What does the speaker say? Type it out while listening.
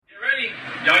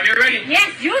get ready?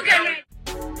 Yes, you get ready.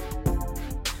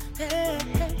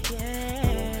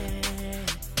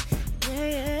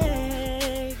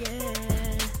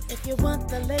 If you want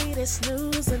the latest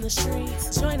news in the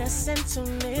streets, join us and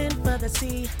tune in for the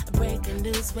tea. Breaking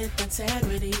news with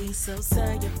integrity. So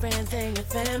tell your friends and your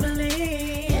family.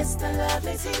 It's the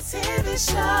Lovely Tea TV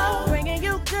Show, bringing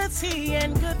you good tea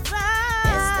and good vibes.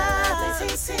 It's the Lovely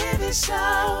Tea TV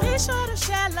Show. Be sure to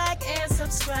share, like, and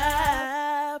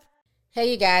subscribe. Hey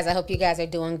you guys, I hope you guys are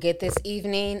doing good this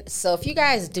evening. So if you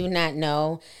guys do not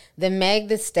know, the Meg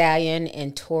Thee Stallion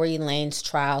and Tory Lanez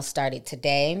trial started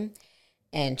today.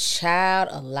 And child,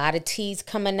 a lot of tea's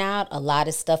coming out. A lot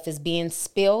of stuff is being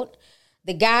spilled.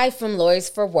 The guy from Lawyers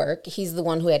for Work, he's the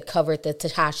one who had covered the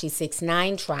Tekashi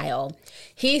 6ix9ine trial.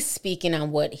 He's speaking on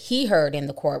what he heard in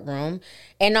the courtroom.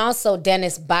 And also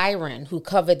Dennis Byron, who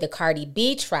covered the Cardi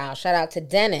B trial. Shout out to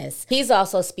Dennis. He's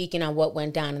also speaking on what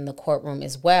went down in the courtroom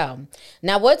as well.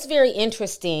 Now, what's very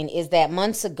interesting is that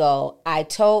months ago, I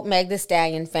told Meg Thee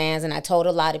Stallion fans and I told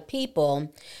a lot of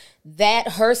people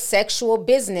that her sexual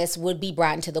business would be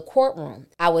brought into the courtroom.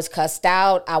 I was cussed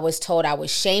out. I was told I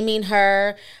was shaming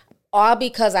her, all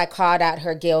because I called out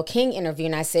her Gayle King interview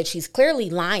and I said she's clearly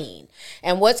lying.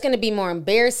 And what's going to be more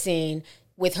embarrassing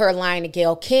with her lying to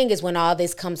Gayle King is when all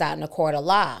this comes out in a court of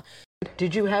law.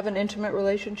 Did you have an intimate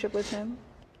relationship with him?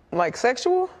 Like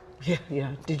sexual?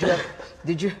 Yeah. Did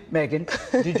you, Megan,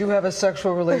 did you have a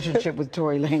sexual relationship with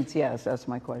Tory Lanez? Yes, that's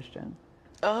my question.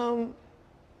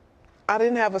 I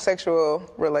didn't have a sexual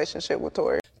relationship with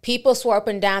Tory. People swore up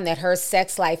and down that her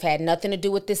sex life had nothing to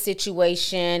do with this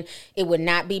situation. It would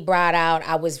not be brought out.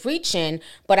 I was reaching,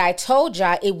 but I told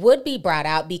y'all it would be brought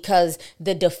out because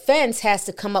the defense has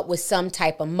to come up with some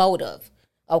type of motive.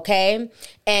 Okay?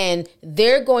 And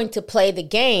they're going to play the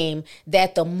game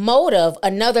that the motive,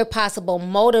 another possible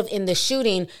motive in the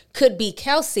shooting could be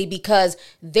Kelsey because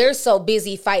they're so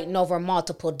busy fighting over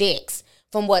multiple dicks.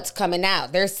 From what's coming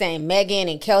out, they're saying Megan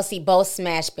and Kelsey both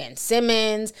smashed Ben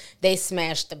Simmons. They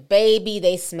smashed the baby.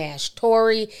 They smashed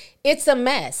Tory. It's a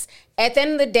mess. At the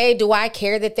end of the day, do I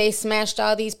care that they smashed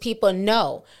all these people?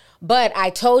 No. But I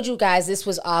told you guys this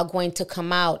was all going to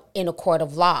come out in a court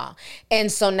of law. And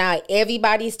so now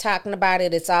everybody's talking about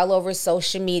it. It's all over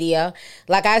social media.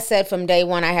 Like I said from day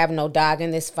one, I have no dog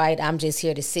in this fight. I'm just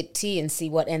here to sip tea and see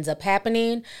what ends up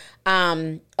happening.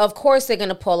 Of course, they're going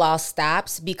to pull all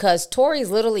stops because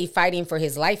Tory's literally fighting for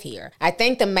his life here. I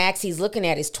think the max he's looking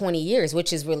at is 20 years,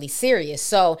 which is really serious.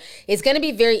 So it's going to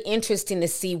be very interesting to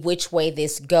see which way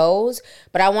this goes.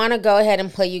 But I want to go ahead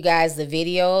and play you guys the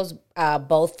videos,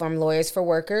 both from Lawyers for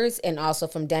Workers and also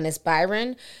from Dennis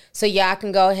Byron. So y'all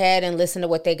can go ahead and listen to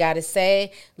what they got to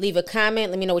say. Leave a comment.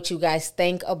 Let me know what you guys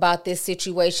think about this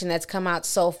situation that's come out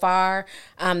so far.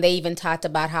 They even talked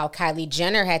about how Kylie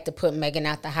Jenner had to put Megan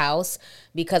out the house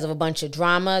because of a bunch of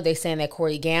drama. They're saying that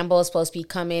Corey Gamble is supposed to be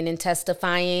coming and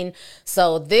testifying.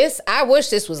 So this, I wish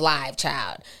this was live,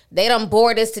 child. They done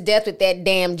bored us to death with that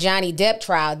damn Johnny Depp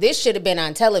trial. This should have been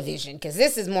on television because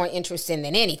this is more interesting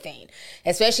than anything,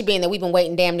 especially being that we've been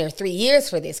waiting damn near 3 years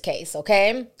for this case,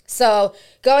 okay? So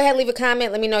go ahead, leave a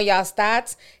comment. Let me know y'all's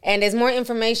thoughts. And as more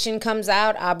information comes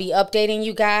out, I'll be updating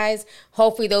you guys.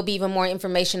 Hopefully there'll be even more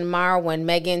information tomorrow when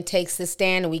Megan takes the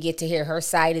stand and we get to hear her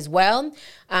side as well.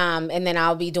 And then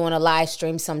I'll be doing a live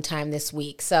stream sometime this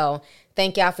week. So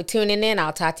thank y'all for tuning in.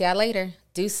 I'll talk to y'all later.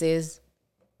 Deuces.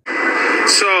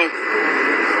 So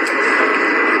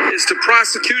it's the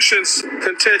prosecution's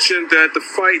contention that the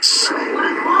fights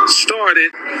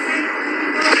started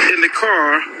in the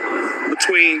car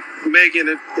between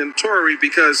Megan and Tory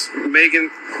because Megan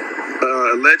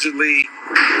allegedly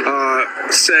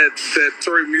said that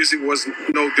Tory music was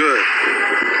no good.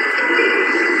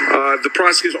 The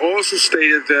prosecution also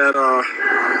stated that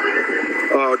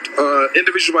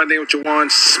individual by the name of Jawan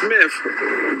Smith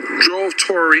drove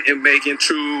Tory and Megan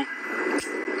to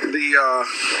the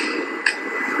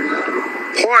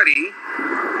party.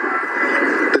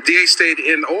 The DA stated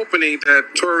in the opening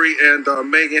that Tory and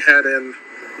Megan had an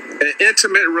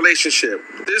intimate relationship.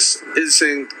 This is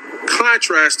in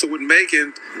contrast to what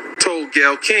Megan told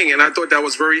Gayle King, and I thought that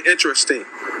was very interesting,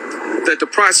 that the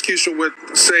prosecution would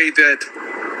say that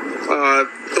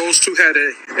those two had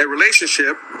a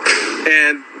relationship,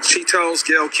 and she tells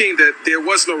Gayle King that there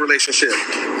was no relationship.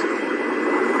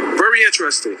 Very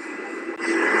interesting.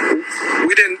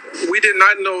 We did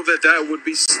not know that would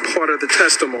be part of the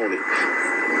testimony,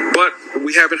 but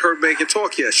we haven't heard Megan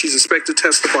talk yet. She's expected to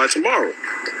testify tomorrow.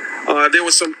 There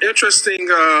was some interesting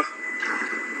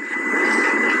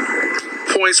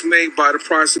points made by the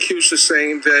prosecution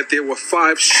saying that there were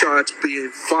 5 shots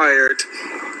being fired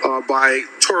by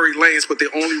Tory Lanez, but they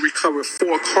only recovered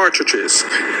 4 cartridges.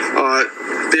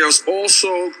 There's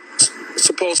also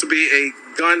supposed to be a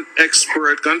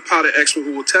gunpowder expert,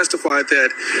 who will testify that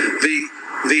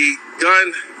the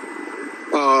gun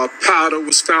powder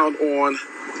was found on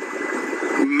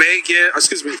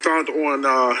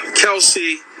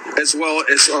Kelsey as well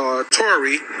as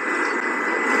Tory,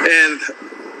 and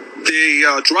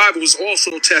the driver was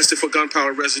also tested for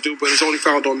gunpowder residue, but it was only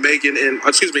found on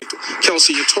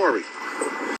Kelsey and Tory.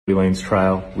 Lanez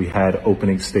trial, we had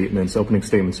opening statements. Opening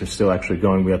statements are still actually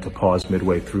going. We had to pause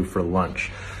midway through for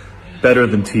lunch. Better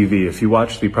than TV. If you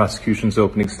watch the prosecution's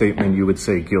opening statement, you would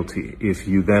say guilty. If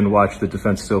you then watch the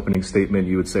defense's opening statement,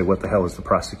 you would say, what the hell is the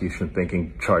prosecution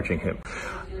thinking, charging him?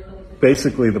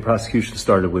 Basically, the prosecution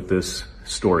started with this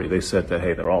story. They said that,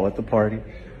 hey, they're all at the party,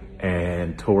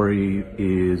 and Tory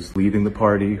is leading the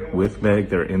party with Meg.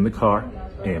 They're in the car.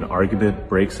 An argument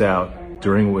breaks out,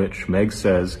 during which Meg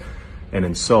says and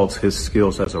insults his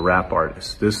skills as a rap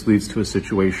artist. This leads to a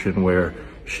situation where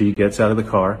she gets out of the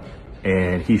car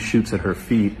and he shoots at her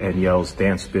feet and yells,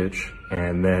 "Dance, bitch."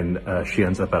 And then she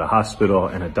ends up at a hospital,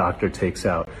 and a doctor takes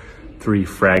out 3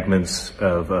 fragments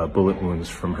of bullet wounds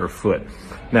from her foot.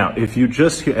 Now, if you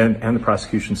just hear, and the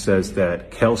prosecution says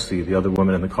that Kelsey, the other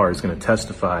woman in the car, is going to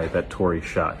testify that Tory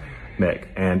shot Meg.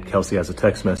 And Kelsey has a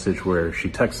text message where she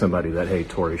texts somebody that, hey,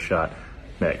 Tory shot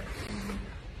Meg.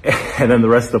 And then the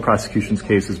rest of the prosecution's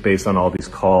case is based on all these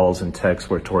calls and texts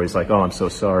where Tory's like, oh, I'm so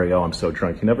sorry. Oh, I'm so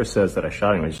drunk. He never says that I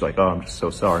shot him. He's like, oh, I'm just so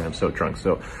sorry. I'm so drunk.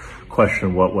 So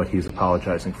question what he's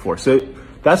apologizing for. So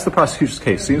that's the prosecution's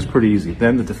case. Seems pretty easy.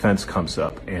 Then the defense comes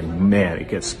up, and man, it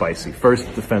gets spicy. First,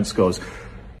 the defense goes,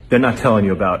 they're not telling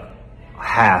you about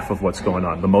half of what's going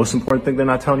on. The most important thing they're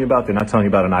not telling you about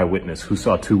an eyewitness who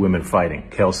saw 2 women fighting,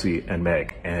 Kelsey and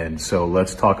Meg. And so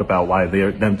let's talk about why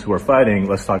them 2 are fighting.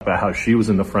 Let's talk about how she was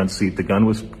in the front seat. The gun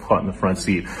was caught in the front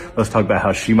seat. Let's talk about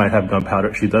how she might have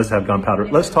gunpowder. She does have gunpowder.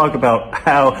 Let's talk about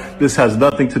how this has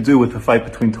nothing to do with the fight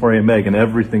between Tory and Meg and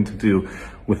everything to do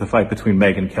with the fight between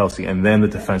Meg and Kelsey. And then the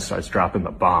defense starts dropping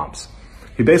the bombs.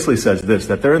 He basically says this,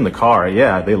 that they're in the car.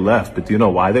 Yeah, they left. But do you know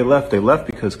why they left? They left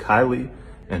because Kylie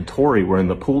and Tory were in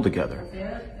the pool together.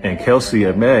 And Kelsey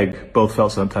and Meg both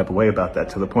felt some type of way about that,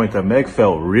 to the point that Meg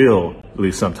felt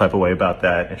really some type of way about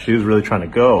that. And she was really trying to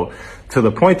go, to the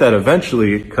point that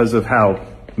eventually, because of how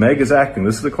Meg is acting,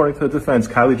 this is according to the defense,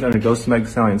 Kylie Jenner goes to Meg Thee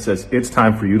Stallion and says, it's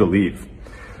time for you to leave.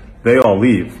 They all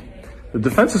leave. The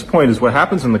defense's point is what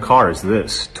happens in the car is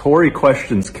this. Tory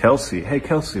questions Kelsey, hey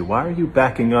Kelsey, why are you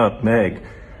backing up Meg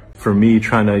for me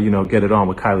trying to, get it on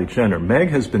with Kylie Jenner? Meg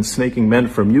has been snaking men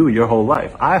from you your whole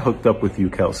life. I hooked up with you,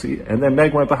 Kelsey, and then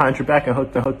Meg went behind your back and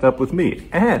hooked up with me.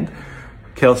 And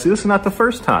Kelsey, this is not the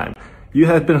first time. You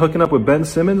had been hooking up with Ben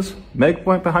Simmons. Meg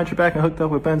went behind your back and hooked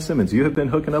up with Ben Simmons. You had been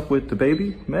hooking up with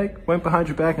DaBaby. Meg went behind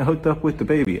your back and hooked up with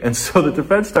DaBaby. And so the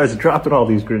defense starts dropping all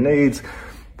these grenades.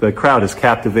 The crowd is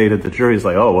captivated. The jury's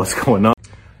like, oh, what's going on?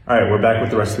 All right, we're back with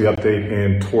the rest of the update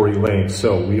in Tory Lanez.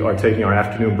 So we are taking our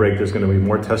afternoon break. There's going to be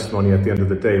more testimony at the end of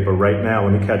the day. But right now,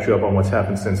 let me catch you up on what's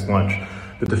happened since lunch.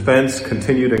 The defense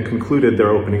continued and concluded their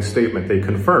opening statement. They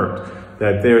confirmed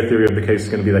that their theory of the case is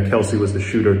going to be that Kelsey was the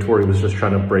shooter. Tory was just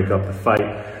trying to break up the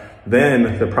fight.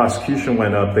 Then the prosecution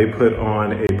went up. They put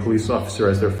on a police officer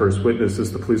as their first witness. This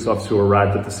is the police officer who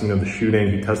arrived at the scene of the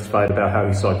shooting. He testified about how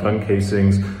he saw gun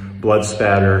casings, blood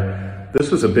spatter.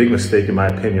 This was a big mistake in my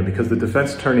opinion, because the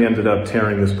defense attorney ended up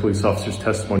tearing this police officer's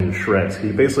testimony to shreds.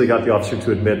 He basically got the officer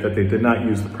to admit that they did not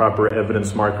use the proper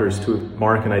evidence markers to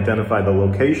mark and identify the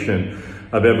location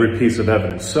of every piece of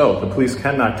evidence. So the police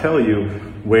cannot tell you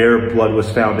where blood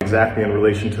was found exactly in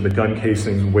relation to the gun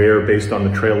casings, where based on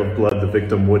the trail of blood the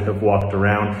victim would have walked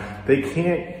around. They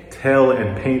can't tell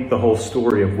and paint the whole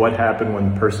story of what happened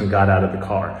when the person got out of the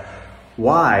car.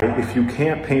 Why, if you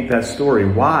can't paint that story,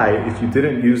 why, if you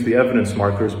didn't use the evidence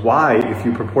markers, why, if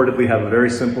you purportedly have a very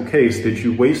simple case, did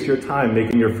you waste your time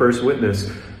making your first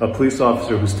witness a police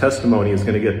officer whose testimony is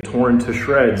going to get torn to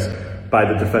shreds by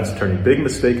the defense attorney? Big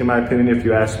mistake in my opinion, if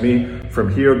you ask me. From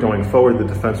here going forward,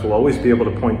 the defense will always be able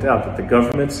to point out that the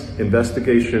government's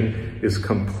investigation is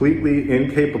completely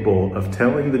incapable of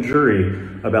telling the jury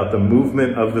about the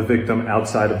movement of the victim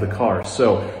outside of the car.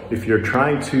 So if you're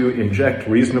trying to inject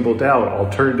reasonable doubt,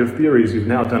 alternative theories, you've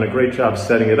now done a great job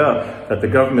setting it up that the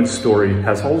government's story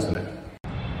has holes in it.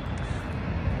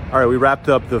 All right, we wrapped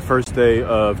up the first day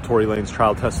of Tory Lanez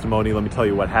trial testimony. Let me tell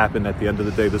you what happened at the end of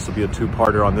the day. This will be a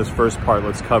two-parter. On this first part,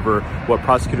 let's cover what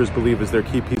prosecutors believe is their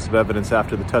key piece of evidence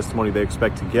after the testimony they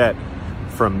expect to get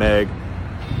from Meg.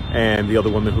 and the other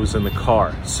woman who's in the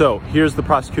car. So here's the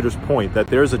prosecutor's point, that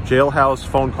there's a jailhouse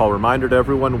phone call reminder to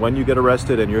everyone: when you get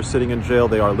arrested and you're sitting in jail,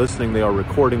 they are listening, they are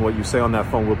recording. What you say on that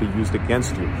phone will be used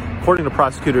against you. According to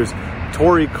prosecutors,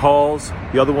 Tory calls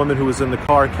the other woman who was in the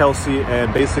car, Kelsey,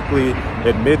 and basically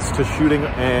admits to shooting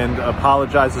and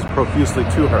apologizes profusely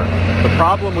to her. The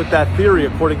problem with that theory,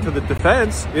 according to the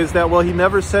defense, is that, well, he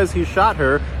never says he shot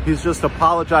her. He's just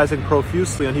apologizing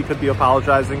profusely, and he could be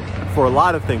apologizing for a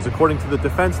lot of things. According to the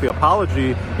defense, the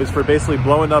apology is for basically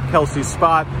blowing up Kelsey's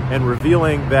spot and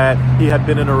revealing that he had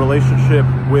been in a relationship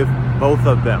with both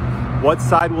of them. What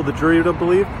side will the jury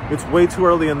believe? It's way too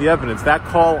early in the evidence. That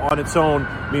call on its own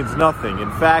means nothing. In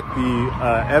fact,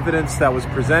 the evidence that was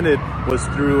presented was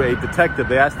through a detective.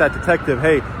 They asked that detective,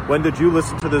 hey, when did you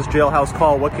listen to this jailhouse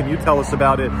call? What can you tell us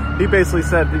about it? He basically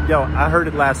said, yo, I heard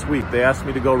it last week. They asked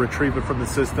me to go retrieve it from the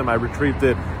system. I retrieved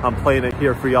it. I'm playing it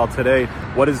here for y'all today.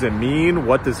 What does it mean?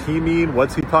 What does he mean?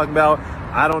 What's he talking about?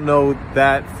 I don't know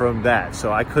that from that,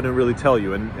 so I couldn't really tell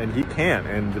you, and he can't.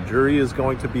 And the jury is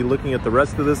going to be looking at the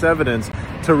rest of this evidence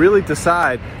to really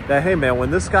decide that, hey man, when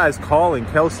this guy's calling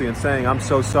Kelsey and saying, I'm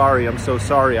so sorry,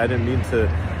 I didn't mean to,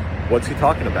 what's he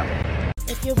talking about?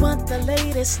 If you want the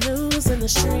latest news in the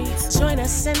streets, join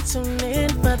us and tune in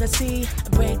for the tea.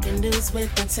 Breaking news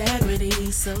with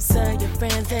integrity. So tell your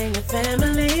friends and your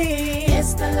family.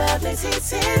 It's the Lovely Tea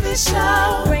TV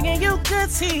Show, bringing you good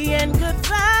tea and good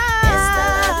vibes. It's the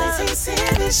Lovely Tea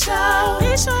TV Show.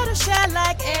 Be sure to share,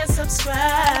 like, and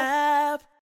subscribe.